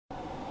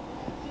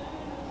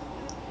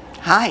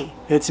Hi,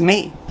 it's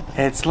me.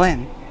 It's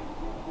Lynn.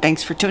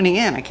 Thanks for tuning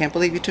in. I can't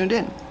believe you tuned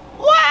in.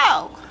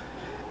 Wow!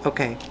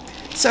 Okay,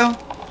 so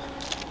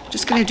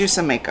just gonna do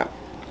some makeup.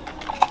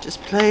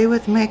 Just play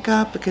with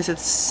makeup because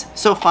it's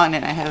so fun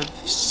and I have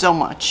so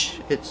much.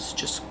 It's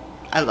just,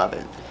 I love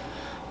it.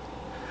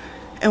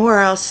 And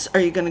where else are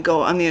you gonna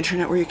go on the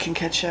internet where you can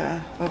catch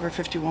a over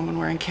 50 woman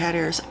wearing cat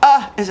ears?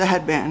 As a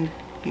headband.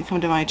 You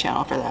come to my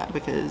channel for that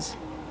because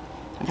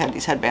I've had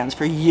these headbands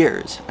for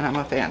years and I'm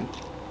a fan.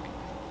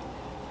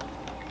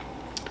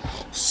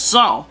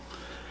 So,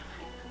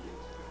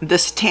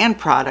 this tan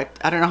product,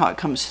 I don't know how it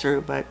comes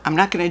through, but I'm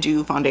not going to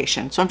do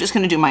foundation. So I'm just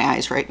going to do my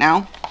eyes right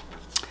now.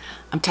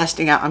 I'm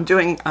testing out, I'm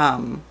doing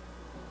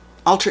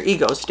Alter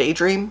Ego's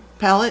Daydream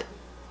palette.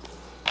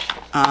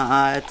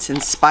 It's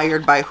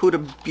inspired by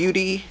Huda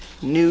Beauty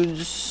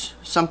Nudes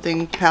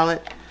something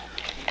palette.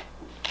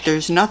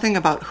 There's nothing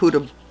about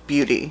Huda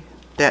Beauty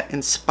that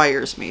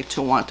inspires me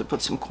to want to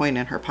put some coin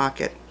in her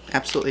pocket.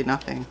 Absolutely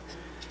nothing.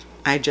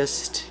 I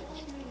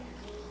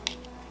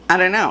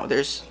don't know.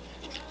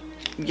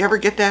 You ever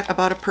get that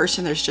about a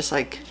person? There's just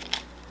like,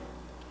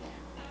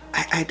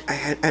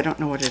 I don't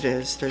know what it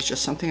is. There's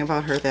just something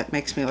about her that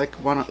makes me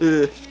like want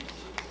to,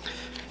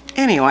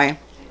 Anyway,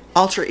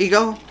 Alter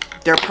Ego,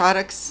 their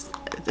products,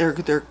 they're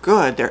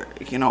good. They're,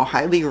 you know,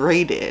 highly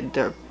rated.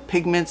 Their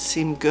pigments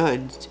seem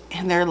good.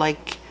 And they're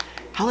like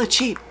hella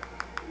cheap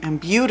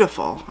and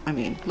beautiful. I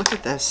mean, look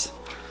at this.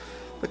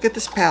 Look at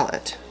this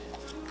palette.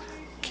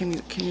 Can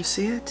you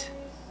see it?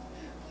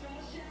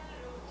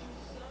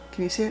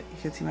 Can you see it?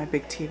 You can see my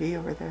big TV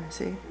over there,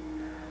 see?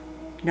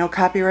 No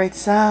copyright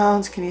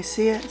sounds. Can you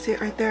see it? See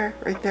it right there?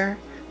 Right there?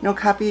 No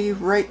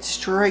copyright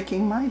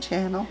striking my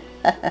channel.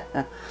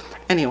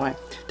 Anyway,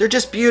 they're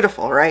just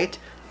beautiful, right?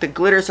 The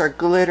glitters are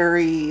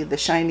glittery, the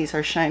shinies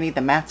are shiny,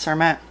 the mattes are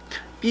matte.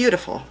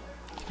 Beautiful,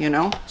 you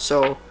know?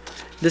 So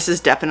this is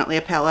definitely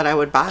a palette I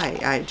would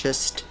buy.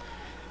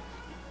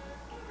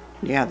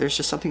 Yeah, there's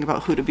just something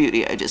about Huda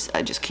Beauty. I just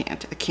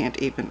can't.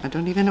 I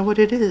don't even know what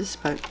it is,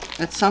 but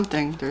it's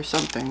something. There's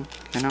something,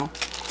 you know.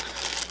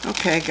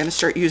 Okay, gonna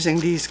start using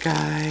these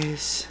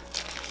guys.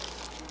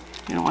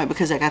 You know why?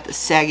 Because I got the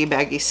saggy,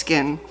 baggy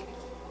skin.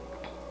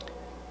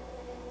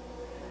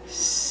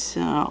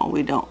 So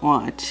we don't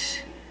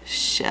want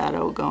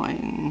shadow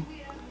going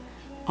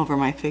over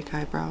my fake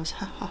eyebrows.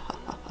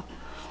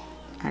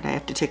 Alright, I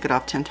have to take it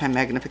off 10x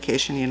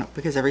magnification, you know,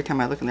 because every time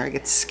I look in there I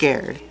get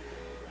scared.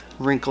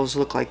 Wrinkles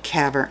look like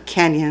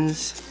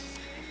canyons.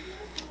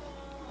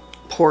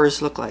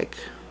 Pores look like,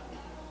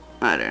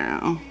 I don't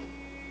know,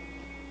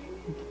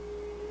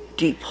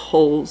 deep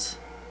holes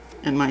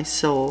in my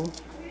soul.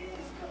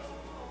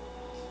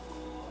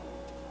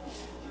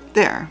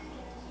 There.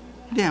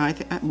 Yeah, I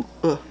think,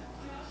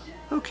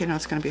 okay, now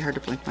it's going to be hard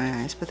to blink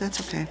my eyes, but that's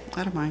okay.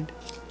 I don't mind.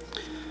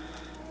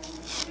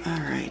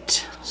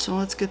 Alright, so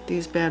let's get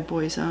these bad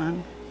boys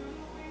on.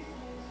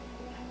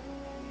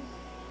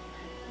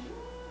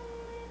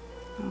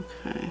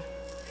 Okay.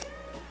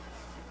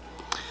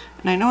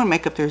 And I know in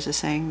makeup there's a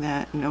saying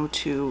that no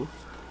two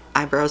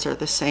eyebrows are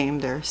the same.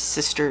 They're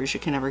sisters. You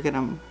can never get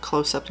them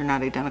close up. They're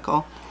not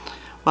identical.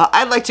 Well,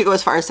 I'd like to go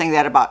as far as saying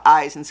that about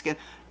eyes and skin.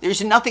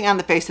 There's nothing on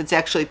the face that's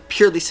actually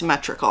purely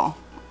symmetrical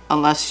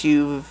unless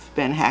you've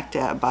been hacked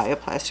at by a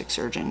plastic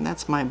surgeon.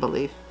 That's my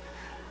belief.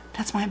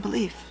 That's my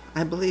belief.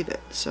 I believe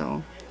it.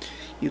 So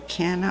you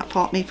cannot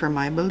fault me for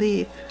my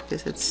belief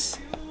because it's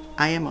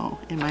IMO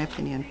in my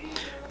opinion.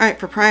 Alright,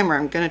 for primer,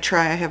 I'm going to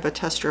try, I have a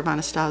tester of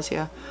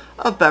Anastasia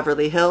of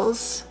Beverly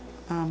Hills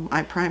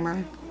eye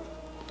primer,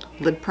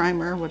 lid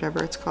primer,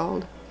 whatever it's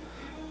called.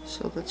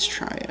 So let's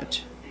try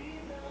it.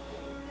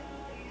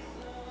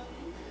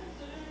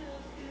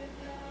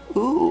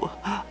 Ooh,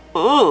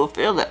 ooh,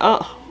 feel that.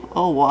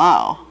 Oh,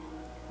 wow.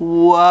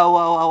 Wow,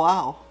 wow, wow,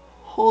 wow.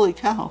 Holy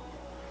cow.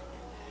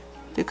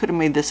 They could have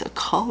made this a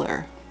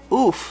color.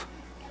 Oof.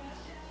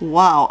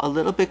 Wow, a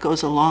little bit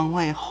goes a long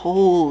way.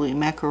 Holy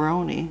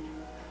macaroni.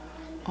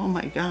 Oh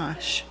my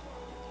gosh.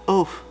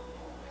 Oof.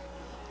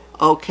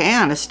 Okay,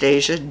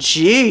 Anastasia.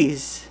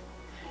 Jeez.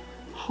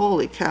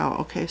 Holy cow.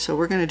 Okay, so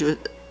we're going to do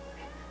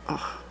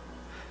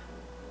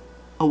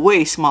a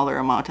way smaller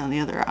amount on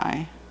the other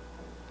eye.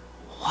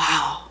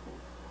 Wow.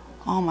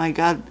 Oh my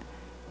god.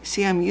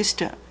 See, I'm used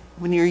to,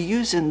 when you're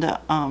using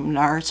the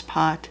NARS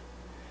pot,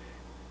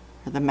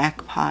 or the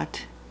MAC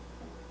pot,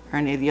 or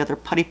any of the other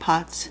putty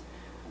pots,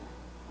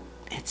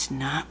 it's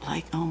not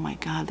like, oh my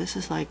god, this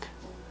is like,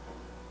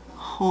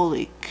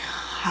 holy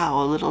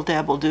cow, a little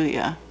dab will do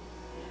ya.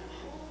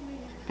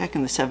 Back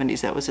in the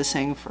 70s, that was a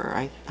saying for,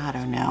 I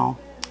don't know,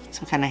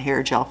 some kind of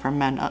hair gel for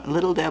men. A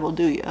little dab will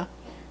do ya.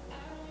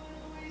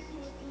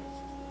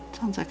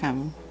 Sounds like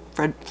I'm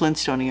Fred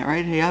Flintstoning it,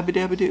 right? Hey, abba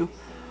dabba doo.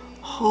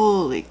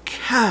 Holy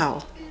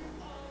cow.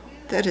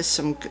 That is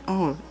some,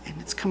 oh,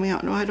 and it's coming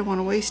out. No, I don't want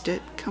to waste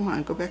it. Come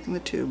on, go back in the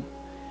tube.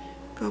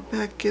 Go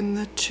back in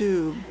the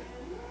tube.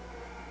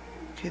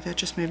 Okay, that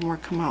just made more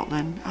come out,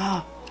 Lynn.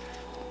 Oh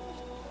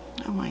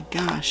my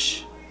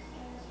gosh.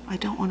 I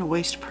don't want to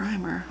waste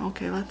primer.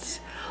 Okay,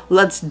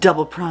 let's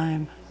double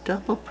prime.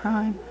 Double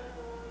prime.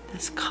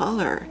 This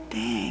color,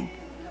 dang,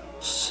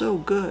 so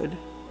good.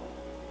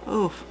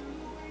 Oof.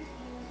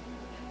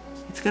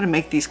 It's gonna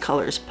make these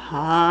colors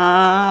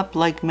pop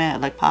like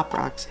mad, like pop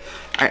rocks.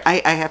 All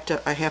right, I have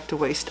to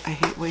waste. I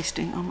hate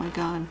wasting. Oh my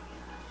God,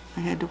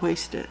 I had to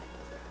waste it.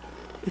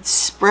 It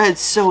spreads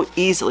so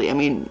easily. I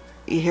mean,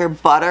 you hear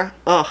butter?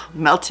 Ugh,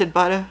 melted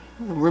butter,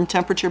 room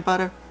temperature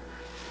butter.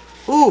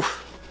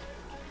 Oof.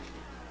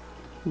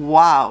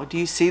 Wow, do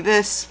you see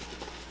this?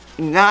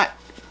 Not,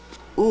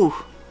 ooh,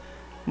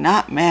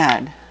 not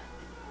mad.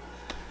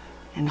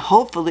 And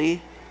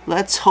hopefully,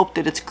 let's hope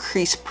that it's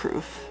crease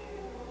proof.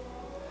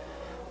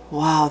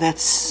 Wow,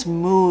 that's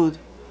smooth.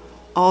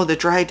 Oh, the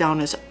dry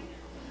down is,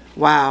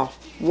 wow,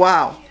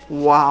 wow,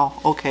 wow.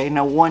 Okay,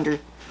 no wonder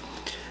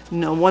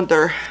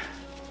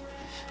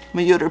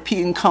my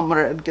European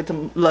comrade get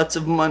them lots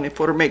of money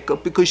for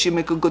makeup because she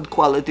make a good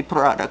quality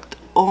product.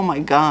 Oh my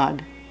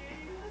God,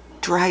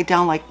 dry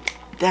down like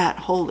that,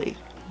 holy.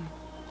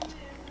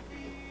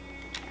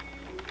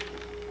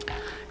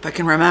 If I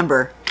can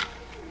remember,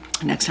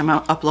 next time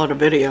I'll upload a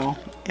video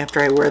after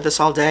I wear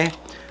this all day,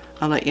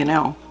 I'll let you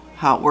know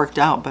how it worked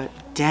out, but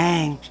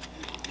dang,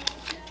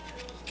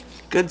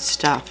 good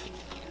stuff.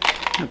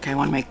 Okay, I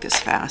want to make this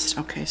fast.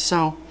 Okay,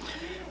 so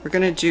we're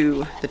gonna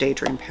do the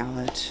Daydream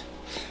palette.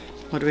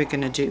 What are we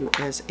gonna do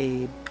as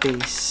a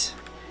base?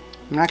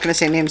 I'm not gonna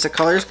say names of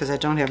colors because I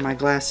don't have my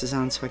glasses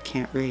on, so I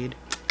can't read.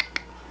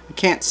 I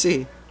can't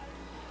see.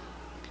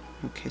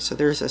 Okay, so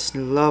there's this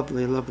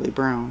lovely, lovely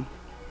brown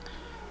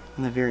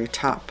on the very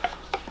top.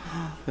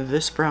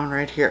 This brown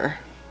right here.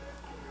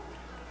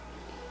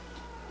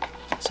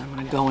 So I'm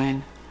going to go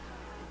in,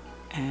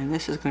 and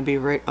this is going to be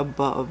right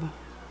above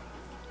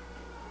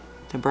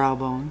the brow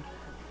bone.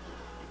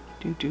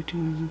 You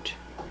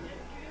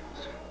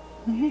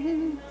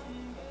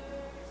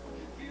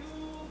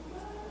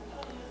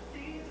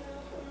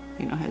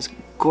know, has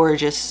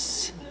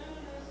gorgeous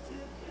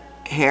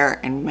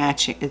hair and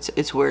matching.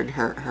 It's weird.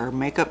 Her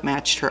makeup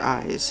matched her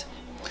eyes.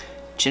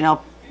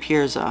 Janelle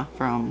Pierza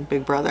from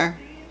Big Brother.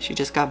 She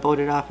just got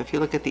voted off. If you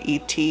look at the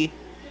ET.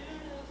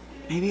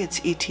 Maybe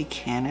it's ET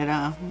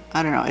Canada.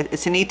 I don't know.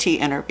 It's an ET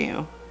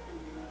interview.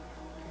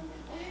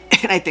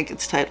 And I think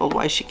it's titled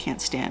Why She Can't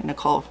Stand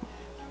Nicole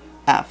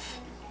F.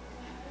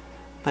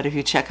 But if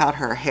you check out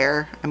her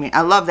hair, I mean,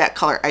 I love that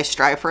color. I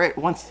strive for it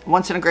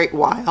once in a great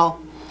while.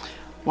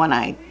 When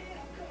I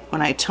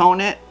tone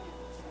it,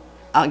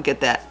 I'll get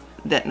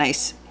that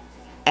nice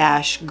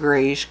ash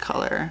grayish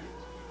color.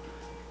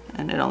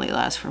 And it only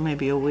lasts for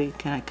maybe a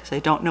week, and because I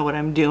don't know what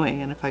I'm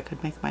doing, and if I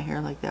could make my hair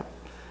like that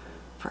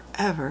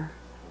forever.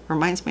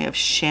 Reminds me of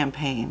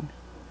Champagne.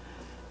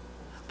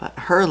 But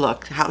her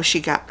look, how she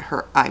got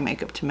her eye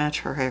makeup to match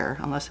her hair,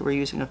 unless they were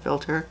using a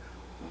filter,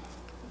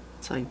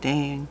 it's like,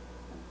 dang,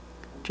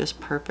 just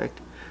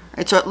perfect. All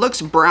right, so it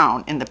looks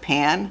brown in the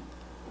pan,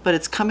 but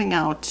it's coming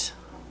out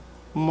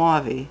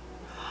mauve-y.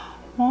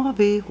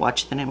 Mauve-y.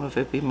 Watch the name of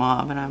it be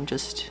mauve, and I'm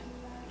just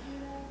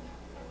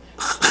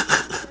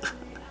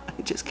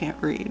I just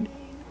can't read.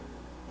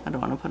 I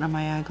don't want to put on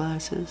my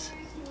eyeglasses.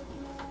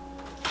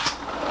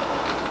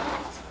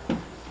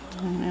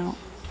 I know.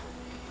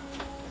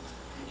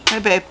 Hi,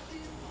 babe.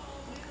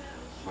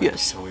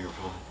 Yes. Tell me your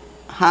phone.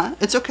 Huh?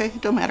 It's okay. It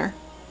don't matter.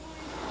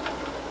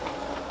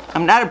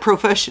 I'm not a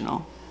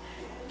professional.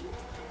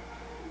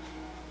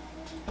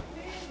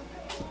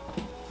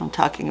 I'm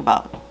talking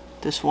about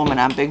this woman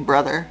on Big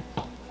Brother.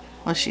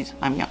 Well,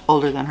 I'm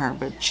older than her,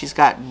 but she's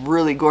got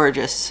really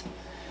gorgeous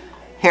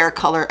hair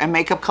color and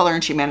makeup color,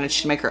 and she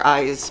managed to make her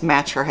eyes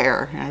match her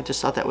hair. And I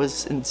just thought that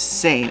was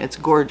insane. It's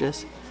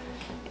gorgeous.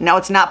 No,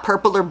 it's not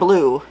purple or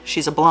blue.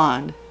 She's a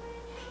blonde.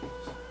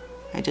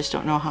 I just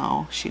don't know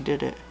how she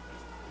did it.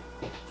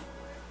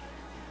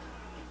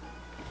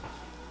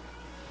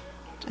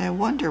 I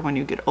wonder when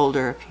you get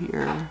older if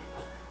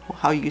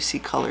how you see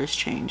colors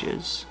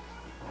changes.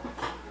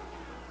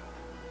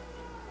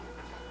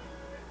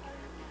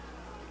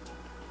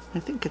 I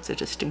think it's a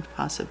distinct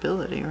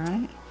possibility,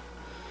 right?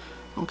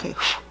 Okay.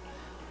 All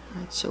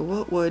right, so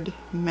what would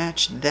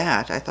match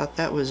that? I thought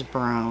that was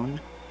brown.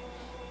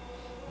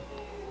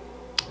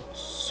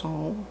 So,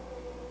 all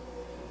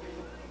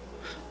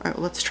right,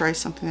 well, let's try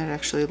something that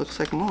actually looks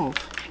like mauve.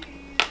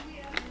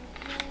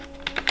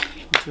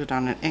 We'll do it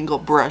on an angle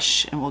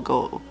brush, and we'll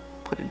go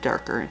put it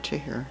darker into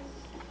here.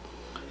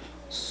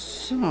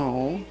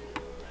 So,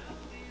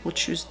 we'll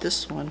choose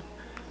this one.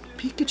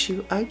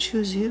 Pikachu, I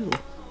choose you.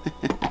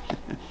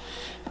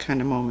 Kind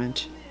of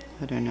moment.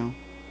 I don't know.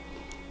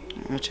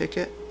 I'll take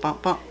it.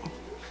 Bump, bump.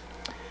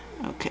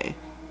 Okay.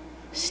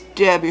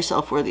 Stab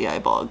yourself where the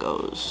eyeball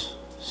goes.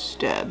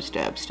 Stab,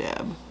 stab,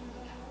 stab.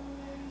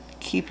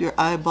 Keep your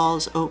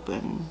eyeballs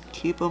open.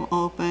 Keep them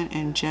open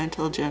and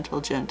gentle,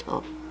 gentle,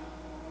 gentle.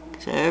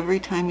 Because every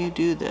time you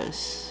do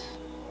this,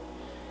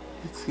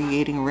 you're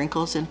creating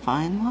wrinkles and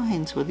fine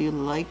lines, whether you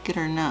like it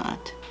or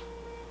not.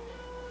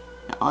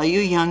 Now, all you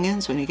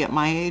youngins, when you get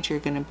my age, you're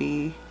going to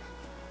be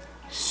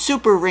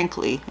super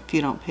wrinkly if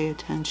you don't pay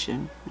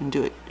attention and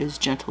do it as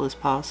gentle as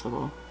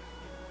possible.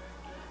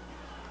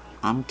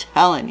 I'm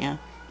telling you.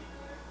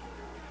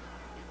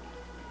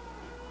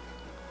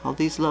 All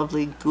these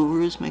lovely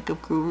gurus,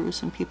 makeup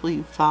gurus, and people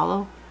you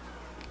follow,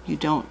 you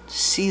don't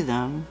see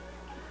them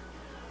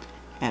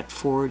at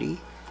 40,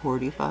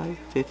 45,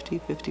 50,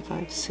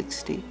 55,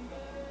 60.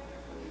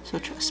 So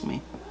trust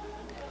me.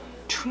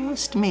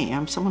 Trust me.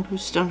 I'm someone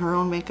who's done her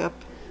own makeup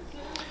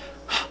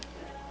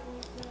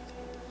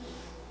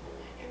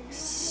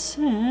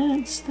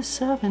since the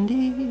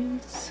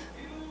 70s.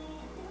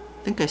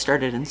 I think I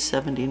started in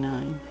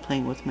 79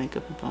 playing with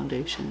makeup and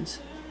foundations.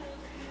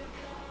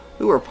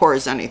 We were poor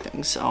as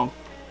anything, so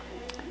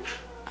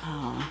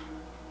I'd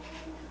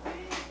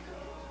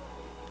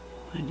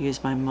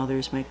use my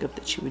mother's makeup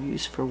that she would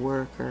use for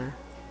work, or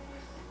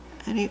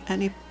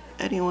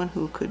anyone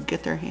who could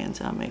get their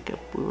hands on makeup.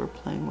 We were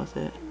playing with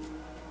it.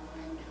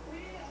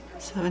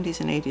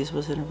 70s and 80s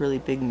wasn't a really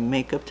big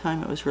makeup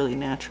time. It was really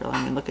natural.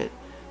 I mean, look at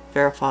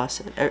Farrah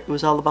Fawcett. It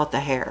was all about the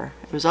hair.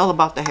 It was all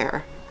about the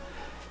hair.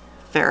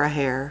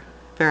 Farrah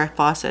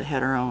Fawcett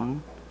had her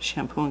own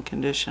shampoo and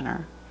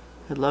conditioner.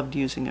 I loved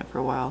using it for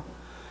a while.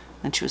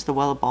 And she was the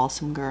Wella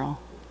Balsam girl.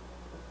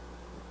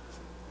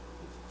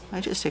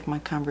 I just take my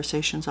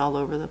conversations all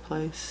over the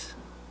place.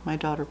 My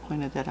daughter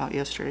pointed that out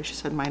yesterday. She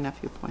said my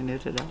nephew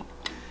pointed it out.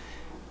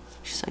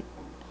 She's like,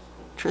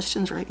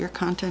 Tristan's right, your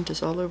content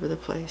is all over the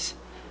place.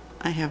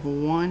 I have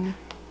one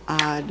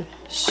odd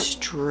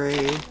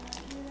stray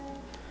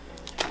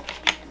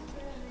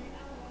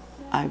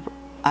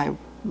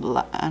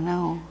I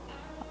know,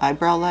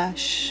 eyebrow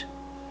lash,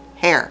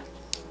 hair.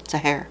 It's a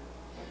hair.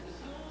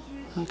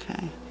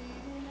 Okay.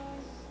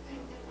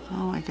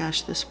 Oh my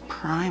gosh, this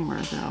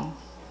primer though.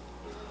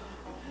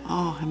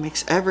 Oh, it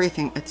makes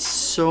everything, it's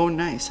so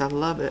nice. I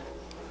love it.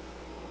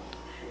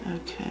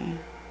 Okay.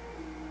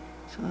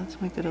 So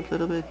let's make it a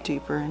little bit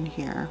deeper in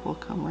here. We'll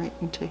come right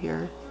into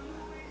here.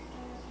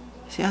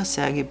 See how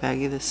saggy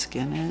baggy the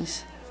skin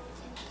is?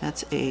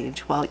 That's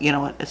age. Well, you know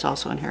what? It's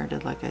also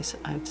inherited, like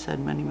I've said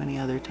many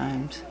other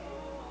times.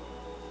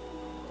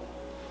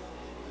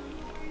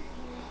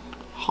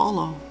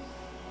 Hollow.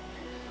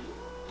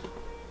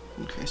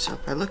 Okay, so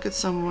if I look at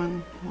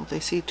someone, will they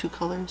see two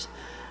colors?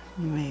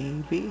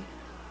 Maybe.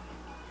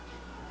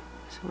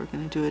 So we're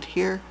going to do it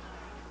here,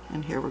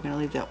 and here we're going to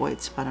leave that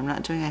white spot. I'm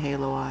not doing a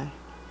halo eye.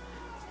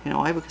 You know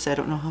why? Because I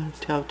don't know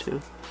how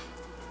to.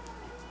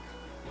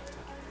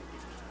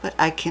 But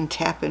I can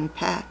tap and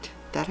pat.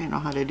 That I know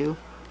how to do.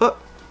 Oh.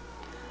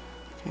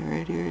 Okay,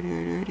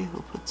 ready.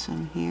 We'll put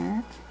some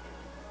here.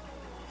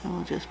 And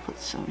we'll just put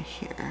some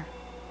here.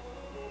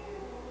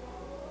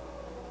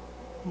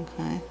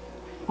 Okay.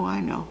 Oh,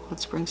 I know.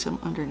 Let's bring some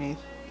underneath.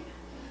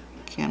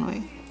 Can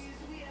we?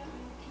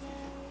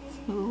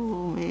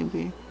 Oh,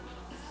 maybe.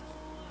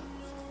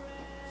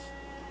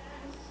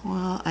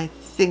 Well, I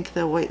think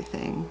the white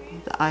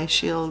thing, the eye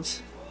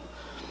shields,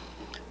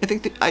 I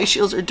think the eye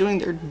shields are doing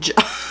their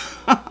job.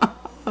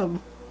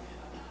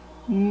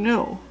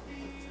 No.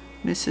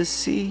 Mrs.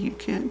 C, you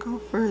can't go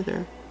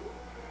further.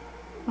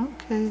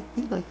 Okay,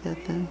 we like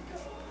that then.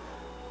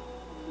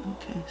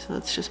 Okay, so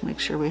let's just make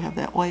sure we have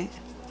that white.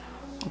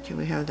 Okay,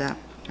 we have that.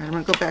 All right, I'm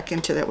going to go back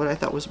into that, what I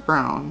thought was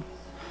brown.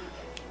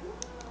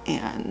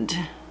 And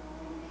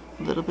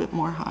a little bit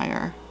more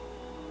higher.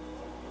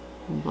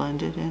 And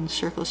blend it in.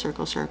 Circle,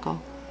 circle,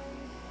 circle.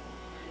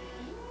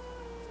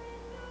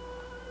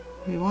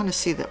 We want to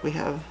see that we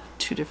have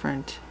two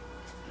different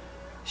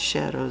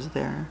shadows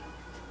there.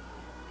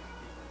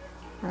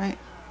 Right?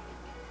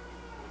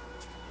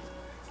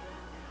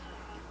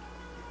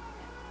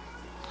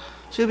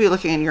 So you'll be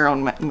looking in your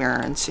own mirror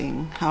and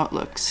seeing how it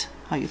looks,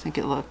 how you think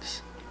it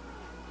looks.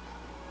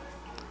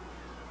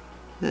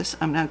 This,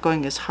 I'm not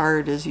going as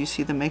hard as you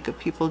see the makeup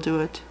people do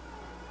it.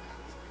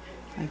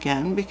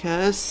 Again,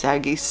 because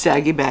saggy,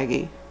 saggy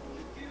baggy.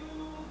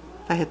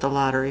 If I hit the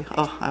lottery,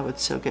 oh, I would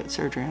so get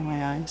surgery on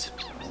my eyes.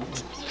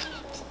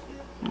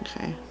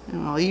 Okay,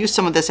 and I'll use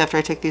some of this after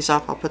I take these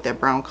off. I'll put that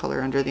brown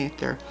color underneath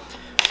there.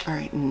 All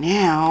right,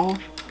 now,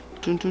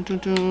 I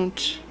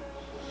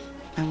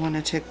want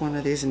to take one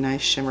of these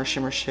nice shimmer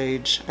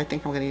shades. I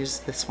think I'm going to use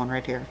this one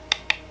right here.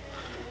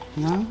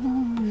 No.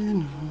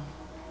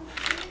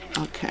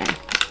 Okay.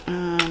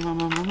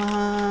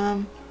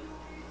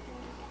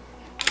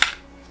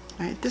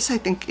 Alright, this I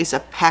think is a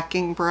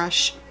packing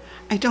brush.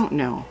 I don't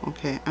know,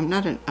 okay? I'm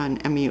not an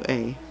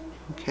MUA,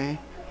 okay?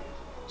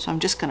 So I'm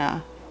just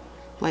gonna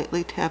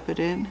lightly tap it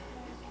in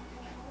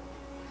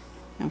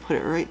and put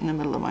it right in the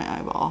middle of my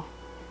eyeball.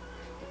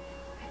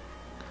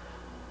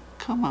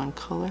 Come on,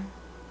 color.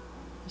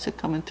 Is it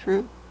coming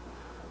through?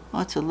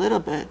 Oh, it's a little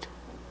bit.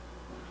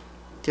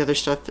 The other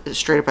stuff,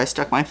 straight up, I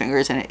stuck my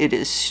fingers in it. It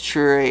is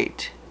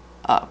straight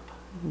up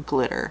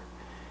glitter.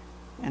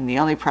 And the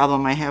only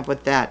problem I have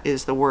with that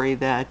is the worry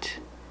that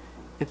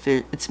if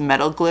it's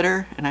metal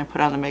glitter and I put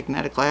on the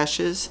magnetic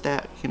lashes,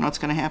 that, you know what's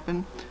going to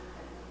happen?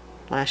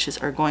 Lashes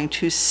are going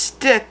to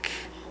stick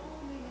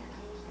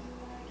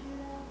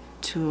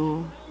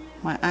to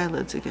my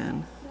eyelids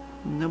again.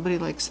 Nobody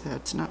likes that.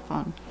 It's not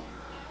fun.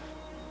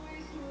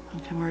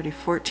 Okay, I'm already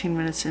 14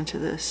 minutes into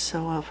this,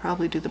 so I'll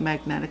probably do the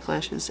magnetic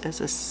lashes as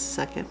a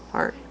second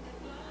part.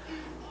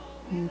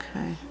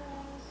 Okay.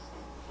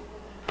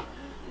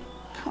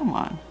 Come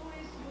on.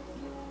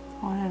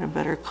 I wanted a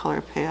better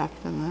color payoff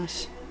than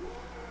this.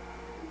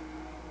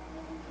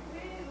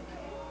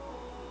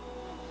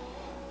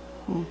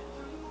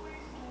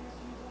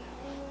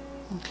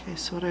 Okay,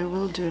 so what I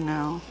will do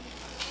now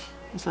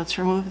is let's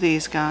remove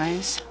these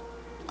guys.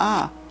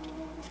 Okay,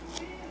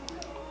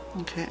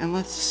 and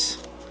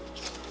let's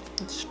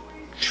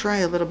try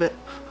a little bit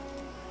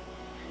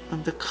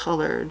of the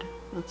colored.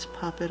 Let's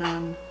pop it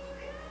on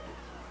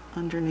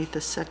underneath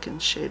the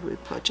second shade we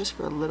put, just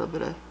for a little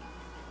bit of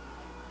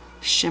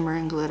shimmer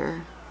and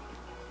glitter.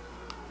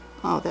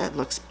 Oh, that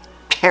looks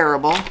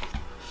terrible.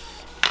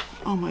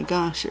 Oh my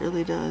gosh, it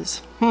really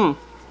does.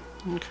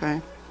 Okay.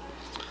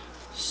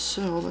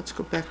 So let's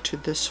go back to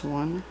this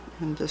one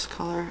and this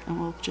color, and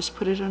we'll just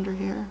put it under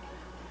here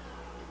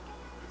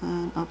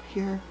and up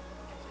here.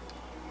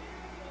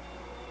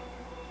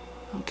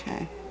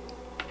 Okay.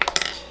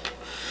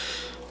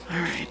 All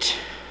right.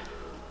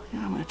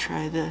 Now I'm gonna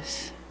try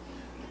this.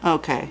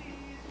 Okay.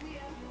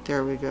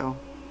 There we go.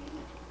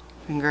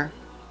 Finger.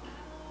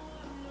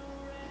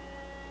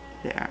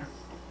 There.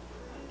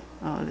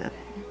 Oh,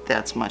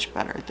 that's much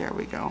better. There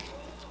we go.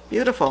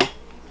 Beautiful.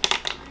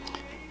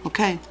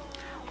 Okay.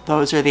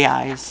 Those are the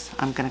eyes.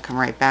 I'm going to come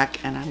right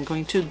back and I'm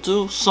going to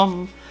do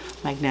some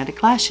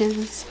magnetic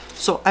lashes.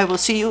 So I will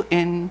see you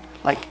in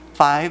like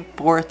 5,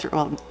 4, 3,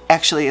 well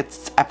actually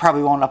I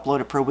probably won't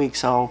upload it per week,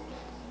 so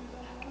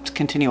it's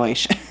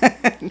continuation.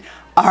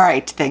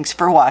 Alright, thanks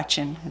for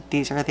watching.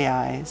 These are the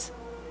eyes.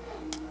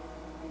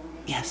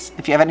 Yes,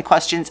 if you have any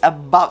questions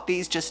about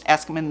these, just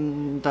ask them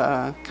in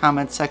the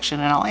comments section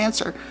and I'll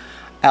answer.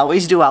 I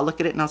always do. I'll look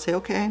at it and I'll say,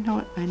 okay, I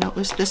know it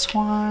was this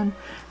one.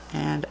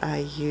 And I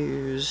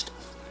used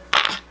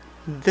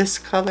this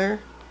color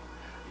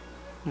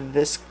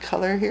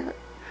here,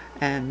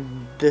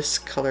 and this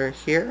color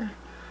here,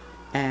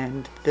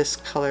 and this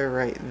color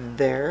right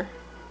there.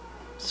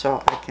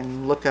 So I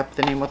can look up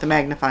the name with a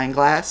magnifying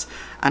glass.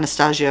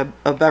 Anastasia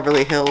of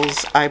Beverly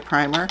Hills eye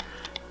primer.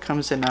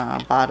 Comes in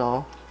a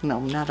bottle, no,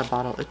 not a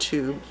bottle, a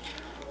tube.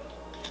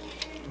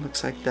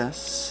 Looks like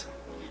this.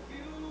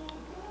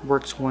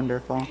 Works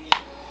wonderful.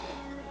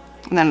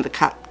 And then the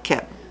Kat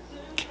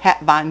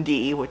Von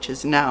D, which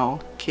is now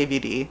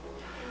KVD.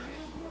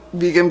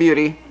 Vegan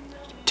Beauty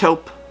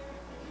taupe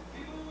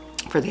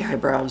for the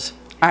eyebrows.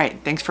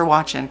 Alright, thanks for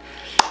watching.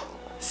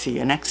 See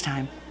you next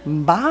time.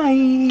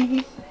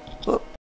 Bye.